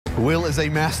Will is a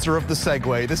master of the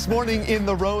segue. This morning in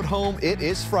the Rhode Home, it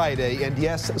is Friday, and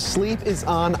yes, sleep is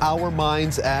on our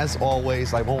minds as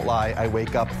always. I won't lie, I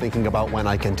wake up thinking about when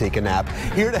I can take a nap.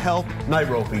 Here to help,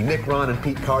 NIROPE, Nick, Ron, and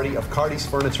Pete Cardi of Cardi's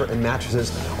Furniture and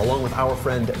Mattresses, along with our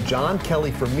friend John Kelly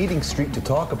from Meeting Street to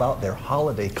talk about their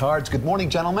holiday cards. Good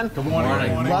morning, gentlemen. Good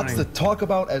morning. Lots to talk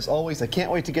about as always. I can't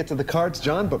wait to get to the cards,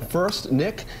 John, but first,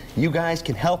 Nick, you guys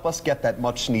can help us get that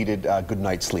much needed good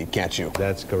night's sleep, can't you?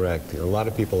 That's correct. A lot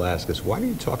of people ask us, why do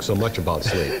you talk so much about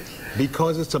sleep?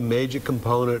 Because it's a major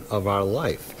component of our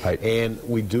life, right. And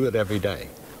we do it every day.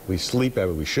 We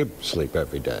should sleep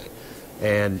every day.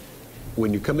 And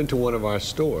when you come into one of our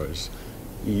stores,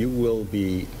 you will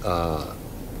be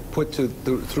put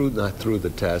not through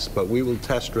the test, but we will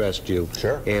test dress you,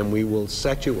 sure, and we will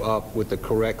set you up with the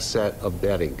correct set of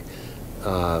bedding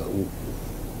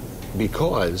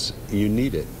because you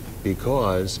need it.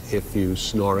 Because if you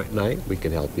snore at night, we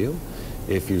can help you.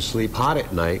 If you sleep hot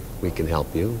at night, we can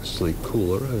help you sleep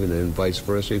cooler, and then vice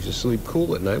versa. If you sleep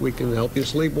cool at night, we can help you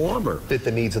sleep warmer. Fit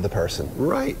the needs of the person.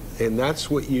 Right, and that's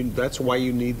why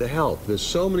you need the help. There's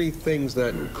so many things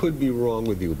that could be wrong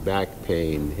with you: back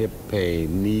pain, hip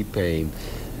pain, knee pain,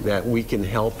 that we can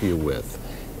help you with.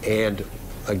 And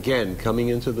again, coming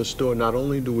into the store, not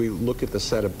only do we look at the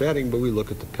set of bedding, but we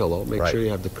look at the pillow. Make sure you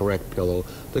have the correct pillow,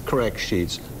 the correct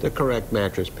sheets, the correct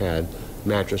mattress pad,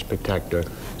 mattress protector,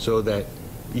 so that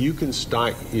you can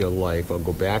start your life, or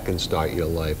go back and start your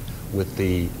life, with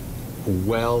the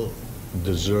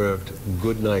well-deserved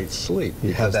good night's sleep.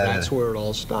 Because that's where it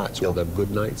all starts, with a good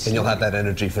night's sleep. And you'll have that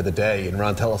energy for the day. And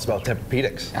Ron, tell us about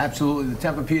Tempur-Pedics. Absolutely. The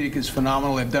Tempur-Pedic is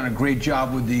phenomenal. They've done a great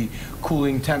job with the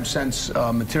cooling temp sense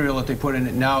material that they put in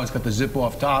it now. It's got the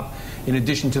zip-off top. In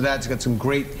addition to that, it's got some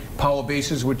great power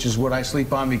bases, which is what I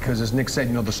sleep on, because as Nick said,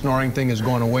 you know, the snoring thing is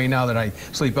going away now that I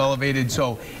sleep elevated.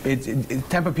 So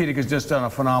Tempur-Pedic has just done a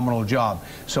phenomenal job.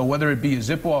 So whether it be a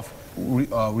zip-off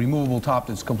removable top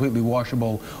that's completely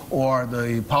washable, or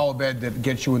the power bed that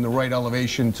gets you in the right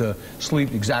elevation to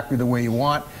sleep exactly the way you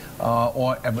want,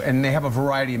 and they have a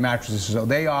variety of mattresses. So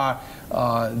they are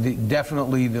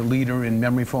definitely the leader in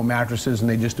memory foam mattresses, and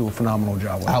they just do a phenomenal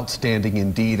job with it. Outstanding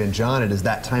indeed. And John, it is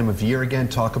that time of year again.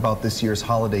 Talk about this year's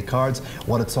holiday cards,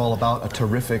 what it's all about. A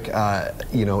terrific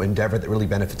endeavor that really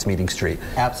benefits Meeting Street.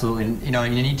 Absolutely. You know,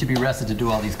 you need to be rested to do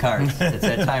all these cards. It's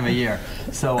that time of year.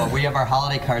 So we have our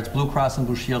holiday cards. Blue Cross and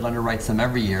Blue Shield underwrites them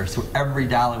every year, so every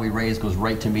dollar we raise goes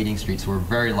right to Meeting Street, so we're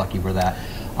very lucky for that.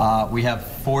 We have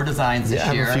 4 designs this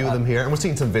year. I have a few of them here, and we're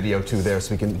seeing some video too there,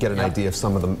 so we can get an idea of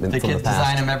some of them from the past.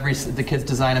 The kids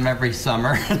design them every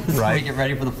summer, so we get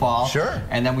ready for the fall. Sure.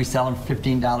 And then we sell them for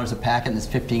 $15 a packet, and there's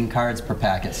 15 cards per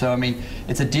packet. So I mean,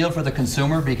 it's a deal for the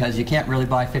consumer, because you can't really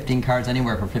buy 15 cards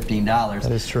anywhere for $15.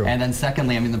 That is true. And then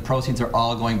secondly, I mean, the proceeds are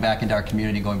all going back into our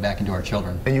community, going back into our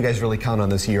children. And you guys really count on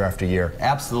this year after year.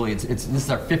 Absolutely. This is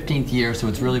our 15th year, so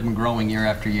it's really been growing year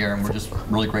after year, and we're just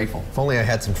really grateful. If only I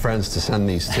had some friends to send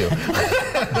these to.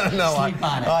 No, I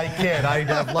can't. I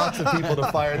have lots of people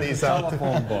to fire these out.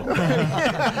 Telephone book.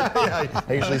 Yeah,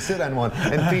 I usually sit on one.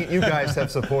 And Pete, you guys have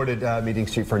supported Meeting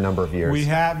Street for a number of years. We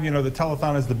have. You know, the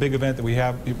telethon is the big event that we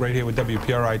have right here with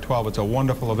WPRI 12. It's a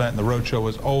wonderful event, and the Rhode Show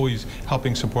is always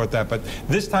helping support that. But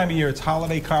this time of year, it's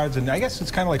holiday cards, and I guess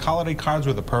it's kind of like holiday cards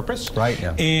with a purpose. Right.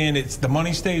 Yeah. And it's the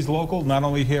money stays local, not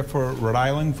only here for Rhode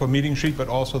Island, for Meeting Street, but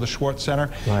also the Schwartz Center,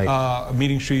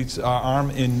 Meeting Street's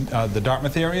arm in the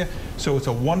Dartmouth area. So it's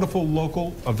a wonderful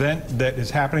local event that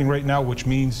is happening right now, which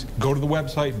means go to the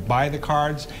website, buy the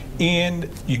cards, and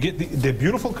you get the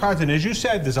beautiful cards. And as you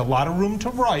said, there's a lot of room to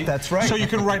write. That's right. So you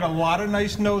can write a lot of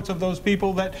nice notes of those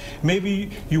people that maybe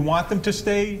you want them to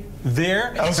stay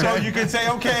there. Okay. So you can say,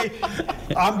 okay,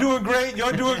 I'm doing great,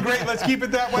 you're doing great, let's keep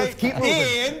it that way. Let's keep moving.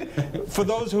 And for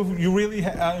those who you really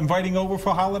inviting over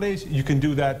for holidays, you can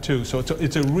do that too. So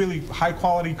it's a really high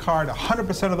quality card.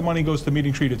 100% of the money goes to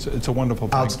Meeting Street. It's a wonderful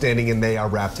thing. Outstanding, and they are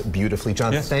wrapped beautifully.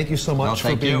 John, thank you so much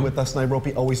for being with us,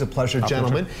 NIROPE. Always a pleasure,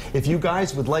 gentlemen. If you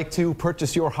guys would like to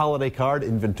purchase your holiday card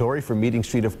inventory from Meeting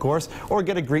Street, of course, or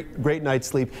get a great night's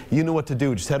sleep, you know what to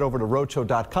do. Just head over to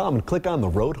rhodeshow.com and click on the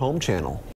Rhode Home channel.